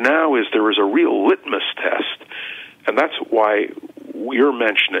learned now is there is a real litmus test, and that's why we're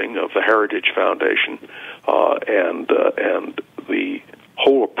mentioning of the Heritage Foundation and the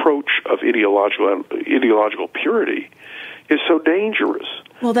whole approach of ideological purity is so dangerous.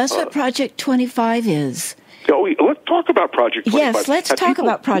 Well, that's what Project 25 is. Let's talk about Project 25. Yes, let's talk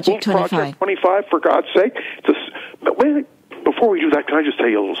about Project 25. Project 25, for God's sake. Before we do that, can I just tell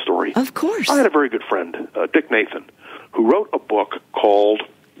you a little story? Of course. I had a very good friend, Dick Nathan, who wrote a book called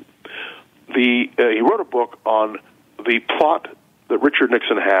he wrote a book on the plot that Richard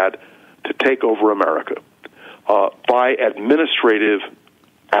Nixon had to take over America by administrative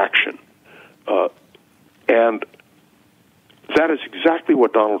action. And that is exactly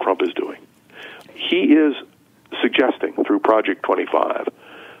what Donald Trump is doing. He is suggesting through Project 25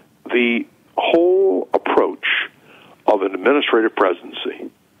 the whole approach of an administrative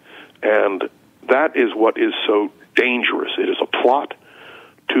presidency. And that is what is so dangerous. It is a plot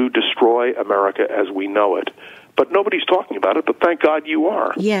to destroy America as we know it. But nobody's talking about it, but thank God you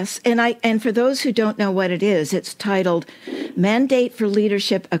are. Yes, and for those who don't know what it is, it's titled Mandate for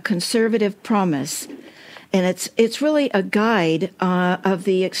Leadership, A Conservative Promise. And it's really a guide of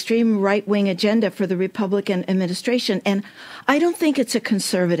the extreme right-wing agenda for the Republican administration. And I don't think it's a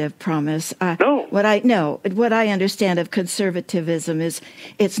conservative promise. No. What I understand of conservatism is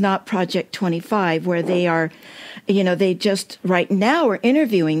it's not Project 25, where they are, they just right now are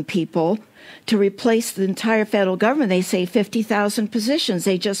interviewing people to replace the entire federal government. They say 50,000 positions.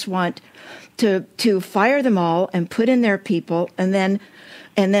 They just want to fire them all and put in their people, and then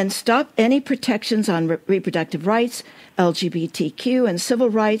stop any protections on reproductive rights, LGBTQ and civil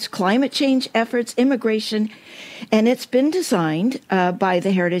rights, climate change efforts, immigration. And it's been designed by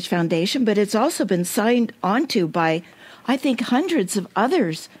the Heritage Foundation, but it's also been signed onto by, I think, hundreds of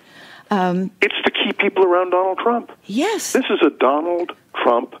others. It's to keep people around Donald Trump. Yes. This is a Donald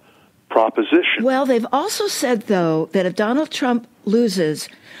Trump proposition. Well, they've also said, though, that if Donald Trump loses,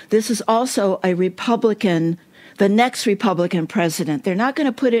 this is also a Republican, the next Republican president. They're not going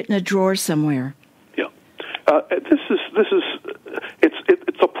to put it in a drawer somewhere. Yeah, it's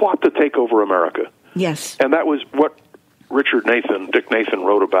a plot to take over America. Yes, and that was what Dick Nathan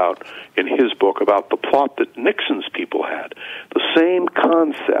wrote about in his book about the plot that Nixon's people had. The same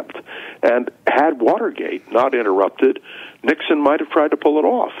concept, and had Watergate not interrupted, Nixon might have tried to pull it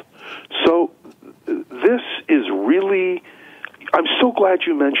off. So this is really. I'm so glad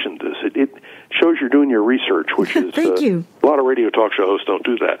you mentioned this. It shows you're doing your research, which is Thank you. A lot of radio talk show hosts don't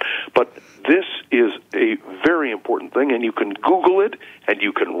do that. But this is a very important thing, and you can Google it, and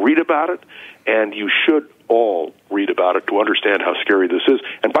you can read about it, and you should all read about it to understand how scary this is.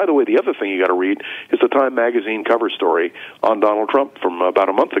 And by the way, the other thing you got to read is the Time magazine cover story on Donald Trump from about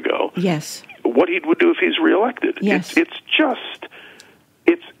a month ago. Yes. What he would do if he's reelected. Yes. It's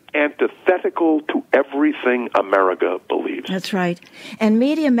antithetical to everything America believes. That's right. And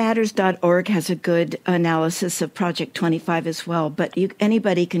MediaMatters.org has a good analysis of Project 25 as well, but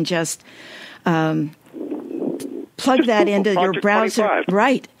anybody can just plug that into your browser. 25.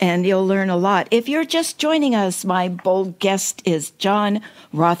 Right, and you'll learn a lot. If you're just joining us, my bold guest is John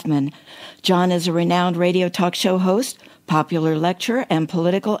Rothmann. John is a renowned radio talk show host, popular lecturer, and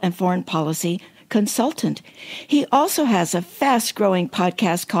political and foreign policy consultant. He also has a fast-growing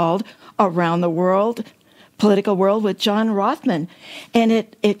podcast called Around the World, Political World with John Rothmann, and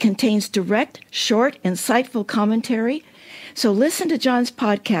it contains direct, short, insightful commentary. So listen to John's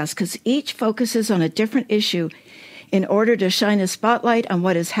podcast because each focuses on a different issue in order to shine a spotlight on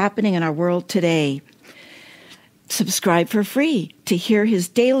what is happening in our world today. Subscribe for free to hear his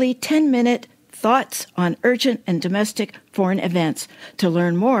daily 10-minute thoughts on urgent and domestic foreign events. To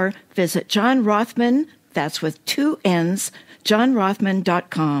learn more, visit John Rothmann, that's with 2 N's,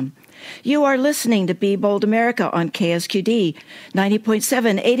 johnrothmann.com. You are listening to Be Bold America on KSQD,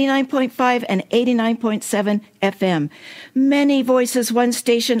 90.7, 89.5, and 89.7 FM. Many voices, one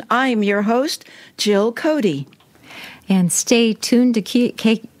station. I'm your host, Jill Cody. And stay tuned to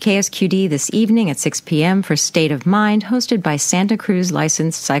KSQD this evening at 6 p.m. for State of Mind, hosted by Santa Cruz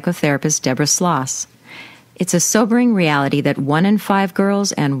licensed psychotherapist Deborah Sloss. It's a sobering reality that 1 in 5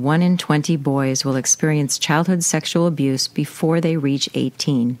 girls and 1 in 20 boys will experience childhood sexual abuse before they reach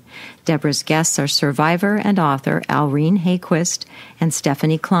 18. Deborah's guests are survivor and author Alreen Hayquist and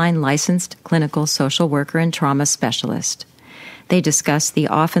Stephanie Klein, licensed clinical social worker and trauma specialist. They discuss the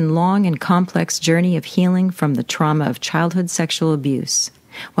often long and complex journey of healing from the trauma of childhood sexual abuse.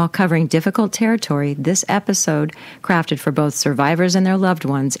 While covering difficult territory, this episode, crafted for both survivors and their loved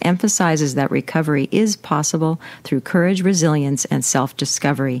ones, emphasizes that recovery is possible through courage, resilience, and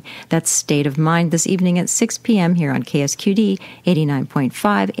self-discovery. That's State of Mind this evening at 6 p.m. here on KSQD 89.5,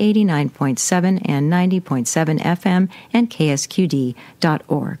 89.7, and 90.7 FM and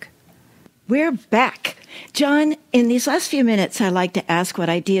ksqd.org. We're back. John, in these last few minutes, I'd like to ask what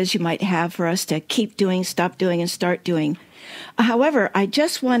ideas you might have for us to keep doing, stop doing, and start doing. However, I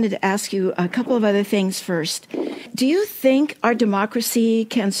just wanted to ask you a couple of other things first. Do you think our democracy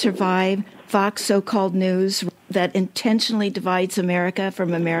can survive Fox so-called news that intentionally divides America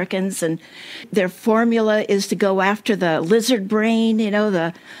from Americans, and their formula is to go after the lizard brain,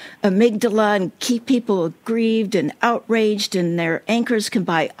 the amygdala, and keep people aggrieved and outraged, and their anchors can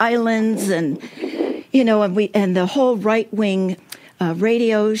buy islands, and the whole right-wing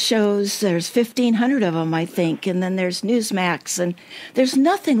radio shows, there's 1,500 of them, I think, and then there's Newsmax, and there's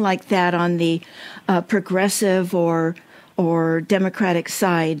nothing like that on the progressive or Democratic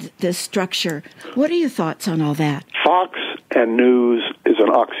side, this structure. What are your thoughts on all that? Fox and news is an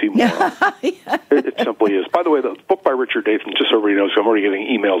oxymoron. It simply is. By the way, the book by Richard Nathan, just so everybody knows, I'm already getting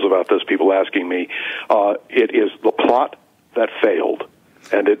emails about this, people asking me, it is The Plot That Failed,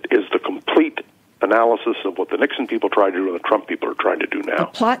 and it is the complete analysis of what the Nixon people tried to do and the Trump people are trying to do now. The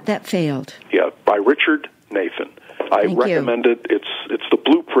Plot That Failed. Yeah, by Richard Nathan. I recommend it. It's the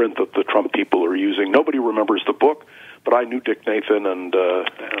blueprint that the Trump people are using. Nobody remembers the book, but I knew Dick Nathan, and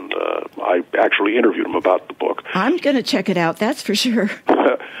I actually interviewed him about the book. I'm going to check it out, that's for sure.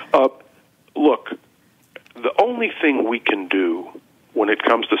 Look, the only thing we can do when it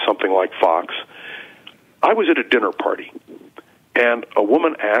comes to something like Fox, I was at a dinner party, and a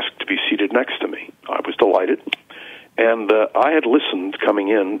woman asked to be seated next to me. I was delighted, and I had listened coming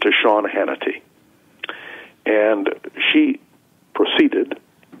in to Sean Hannity, and she proceeded,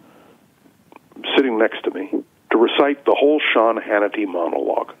 sitting next to me, to recite the whole Sean Hannity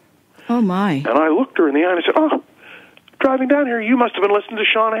monologue. Oh, my. And I looked her in the eye and I said, "Oh, driving down here, you must have been listening to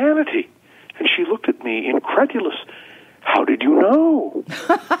Sean Hannity." And she looked at me incredulous. "How did you know?"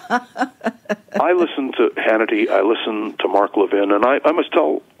 I listened to Hannity, I listened to Mark Levin, and I must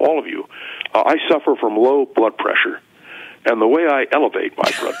tell all of you, I suffer from low blood pressure. And the way I elevate my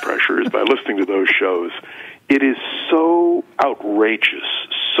blood pressure is by listening to those shows. It is so outrageous,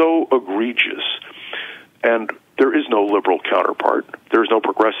 so egregious, and there is no liberal counterpart, there's no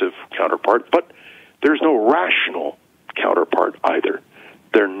progressive counterpart, but there's no rational counterpart either.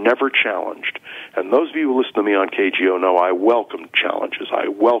 They're never challenged. And those of you who listen to me on KGO know I welcomed challenges. I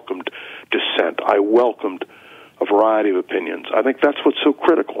welcomed dissent. I welcomed a variety of opinions. I think that's what's so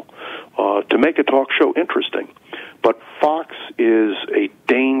critical, to make a talk show interesting. But Fox is a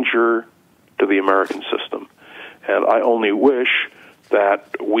danger to the American system. And I only wish that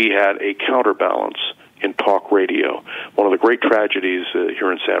we had a counterbalance in talk radio. One of the great tragedies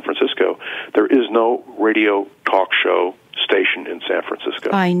here in San Francisco, there is no radio talk show station in San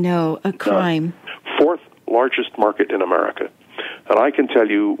Francisco. I know, a crime. Fourth largest market in America. And I can tell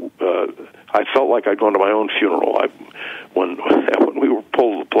you, I felt like I'd gone to my own funeral. When we were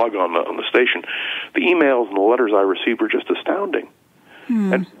pulled the plug on the station, the emails and the letters I received were just astounding.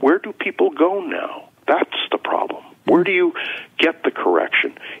 And where do people go now? That's the problem. Where do you get the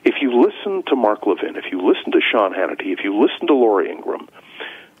correction? If you listen to Mark Levin, if you listen to Sean Hannity, if you listen to Laura Ingraham,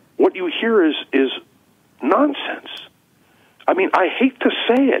 what you hear is nonsense. I mean, I hate to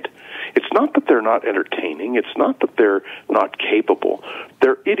say it. It's not that they're not entertaining. It's not that they're not capable.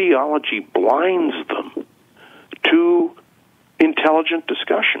 Their ideology blinds them to intelligent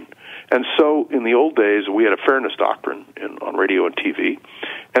discussion. And so in the old days, we had a fairness doctrine on radio and TV,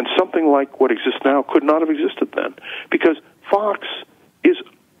 and something like what exists now could not have existed then, because Fox is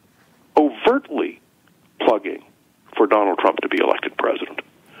overtly plugging for Donald Trump to be elected president.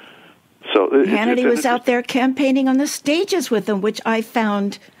 So Hannity was out there campaigning on the stages with them, which I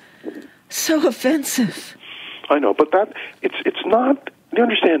found so offensive. I know, but it's not. You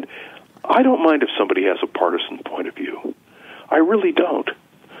understand? I don't mind if somebody has a partisan point of view. I really don't.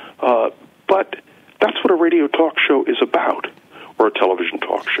 But that's what a radio talk show is about, or a television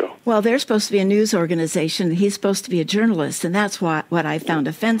talk show. Well, they're supposed to be a news organization. He's supposed to be a journalist, and that's what I found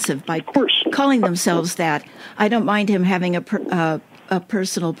offensive by calling themselves that. I don't mind him having a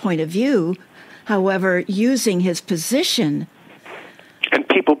personal point of view, however, using his position. And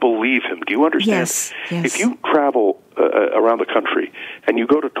people believe him. Do you understand? Yes. If you travel around the country and you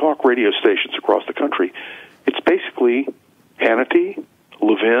go to talk radio stations across the country, it's basically Hannity,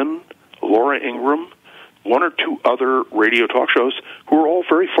 Levin, Laura Ingraham, one or two other radio talk shows who are all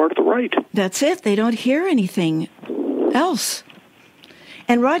very far to the right. That's it. They don't hear anything else.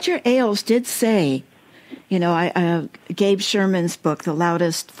 And Roger Ailes did say, Gabe Sherman's book, The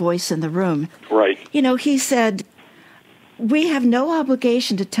Loudest Voice in the Room. Right. He said, we have no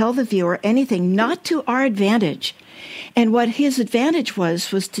obligation to tell the viewer anything not to our advantage. And what his advantage was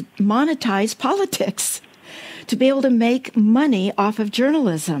to monetize politics, to be able to make money off of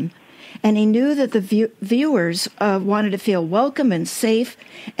journalism. And he knew that the viewers wanted to feel welcome and safe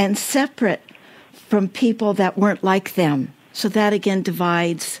and separate from people that weren't like them. So that, again,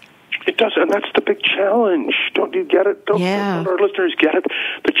 divides. It does, and that's the big challenge. Don't you get it? Don't our listeners get it?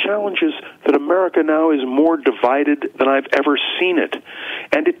 The challenge is that America now is more divided than I've ever seen it.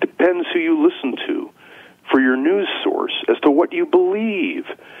 And it depends who you listen to for your news source as to what you believe.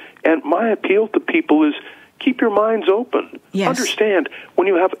 And my appeal to people is keep your minds open. Yes. Understand, when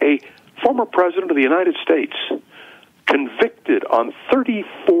you have a former president of the United States convicted on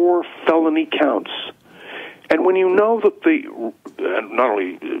 34 felony counts, and when you know that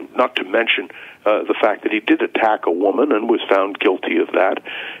not to mention the fact that he did attack a woman and was found guilty of that,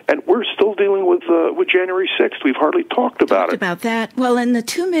 and we're still dealing with January 6th. We've hardly talked about that. Well, in the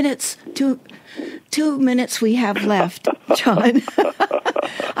 2 minutes we have left, John,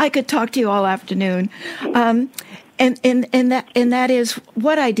 I could talk to you all afternoon. And that is,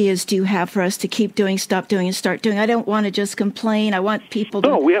 what ideas do you have for us to keep doing, stop doing, and start doing? I don't want to just complain. I want people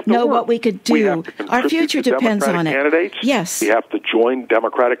to know what we could do. Our future depends on it. Candidates. Yes. We have to join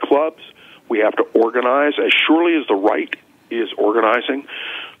Democratic clubs. We have to organize as surely as the right is organizing.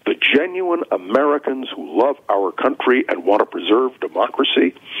 The genuine Americans who love our country and want to preserve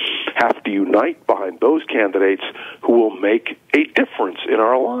democracy have to unite behind those candidates who will make a difference in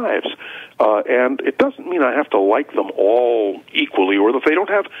our lives. And it doesn't mean I have to like them all equally or that they don't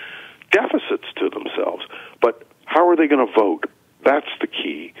have deficits to themselves. But how are they going to vote? That's the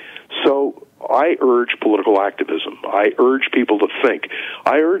key. So I urge political activism. I urge people to think.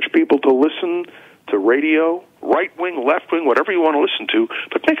 I urge people to listen to radio, right wing, left wing, whatever you want to listen to,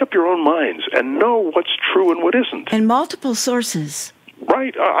 but make up your own minds and know what's true and what isn't. And multiple sources.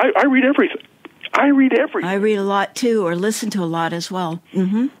 Right. I read everything. I read a lot, too, or listen to a lot as well.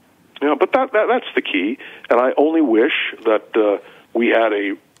 Mm-hmm. Yeah, but that's the key. And I only wish that we had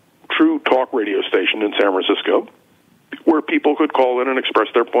a true talk radio station in San Francisco where people could call in and express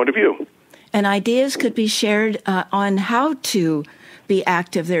their point of view. And ideas could be shared on how to be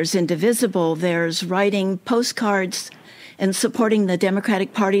active. There's Indivisible. There's writing postcards and supporting the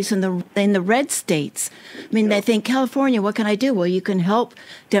Democratic parties in the red states. I mean, they think, California, what can I do? Well, you can help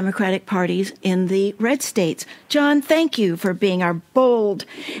Democratic parties in the red states. John, thank you for being our bold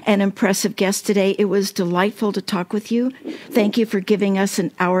and impressive guest today. It was delightful to talk with you. Thank you for giving us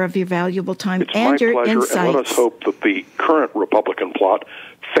an hour of your valuable time and your pleasure, insights. And let us hope that the current Republican plot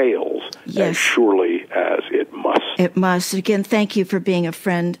fails as surely as it must. It must. Again, thank you for being a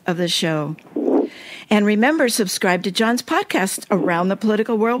friend of the show. And remember, subscribe to John's podcast, Around the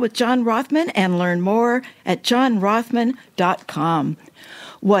Political World with John Rothmann, and learn more at johnrothmann.com.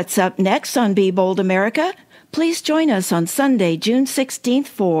 What's up next on Be Bold America? Please join us on Sunday, June 16th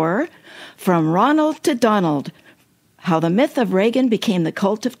for From Ronald to Donald, How the Myth of Reagan Became the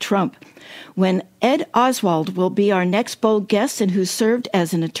Cult of Trump, when Ed Oswald will be our next bold guest and who served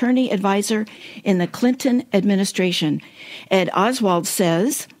as an attorney advisor in the Clinton administration. Ed Oswald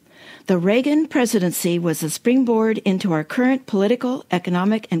says, the Reagan presidency was a springboard into our current political,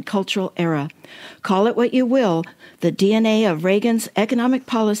 economic, and cultural era. Call it what you will, the DNA of Reagan's economic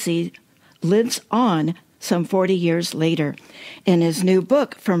policy lives on some 40 years later. In his new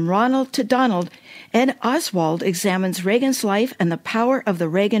book, From Ronald to Donald, Ed Oswald examines Reagan's life and the power of the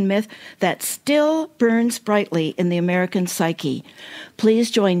Reagan myth that still burns brightly in the American psyche.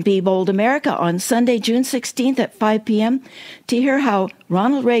 Please join Be Bold America on Sunday, June 16th at 5 p.m. to hear how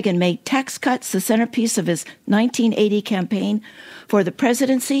Ronald Reagan made tax cuts the centerpiece of his 1980 campaign for the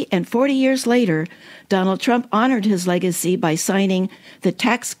presidency, and 40 years later, Donald Trump honored his legacy by signing the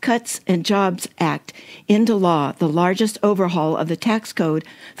Tax Cuts and Jobs Act into law, the largest overhaul of the tax code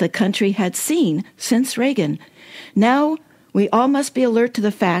the country had seen since Reagan. Now, we all must be alert to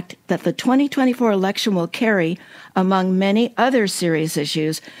the fact that the 2024 election will carry, among many other serious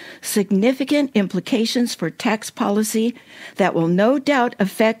issues, significant implications for tax policy that will no doubt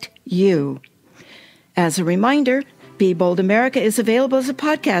affect you. As a reminder, Be Bold America is available as a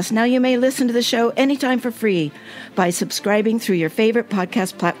podcast. Now you may listen to the show anytime for free by subscribing through your favorite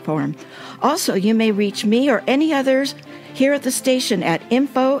podcast platform. Also, you may reach me or any others here at the station at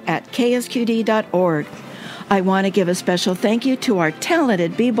info@ksqd.org. I want to give a special thank you to our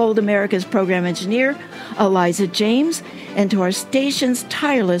talented Be Bold America's program engineer, Eliza James, and to our station's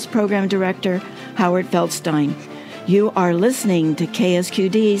tireless program director, Howard Feldstein. You are listening to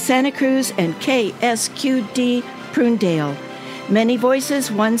KSQD Santa Cruz and KSQD Prunedale. Many voices,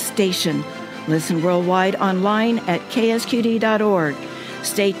 one station. Listen worldwide online at ksqd.org.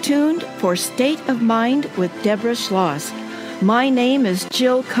 Stay tuned for State of Mind with Deborah Schloss. My name is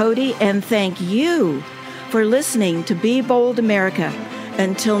Jill Cody, and thank you for listening to Be Bold America.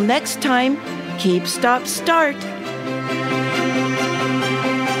 Until next time, keep, stop, start.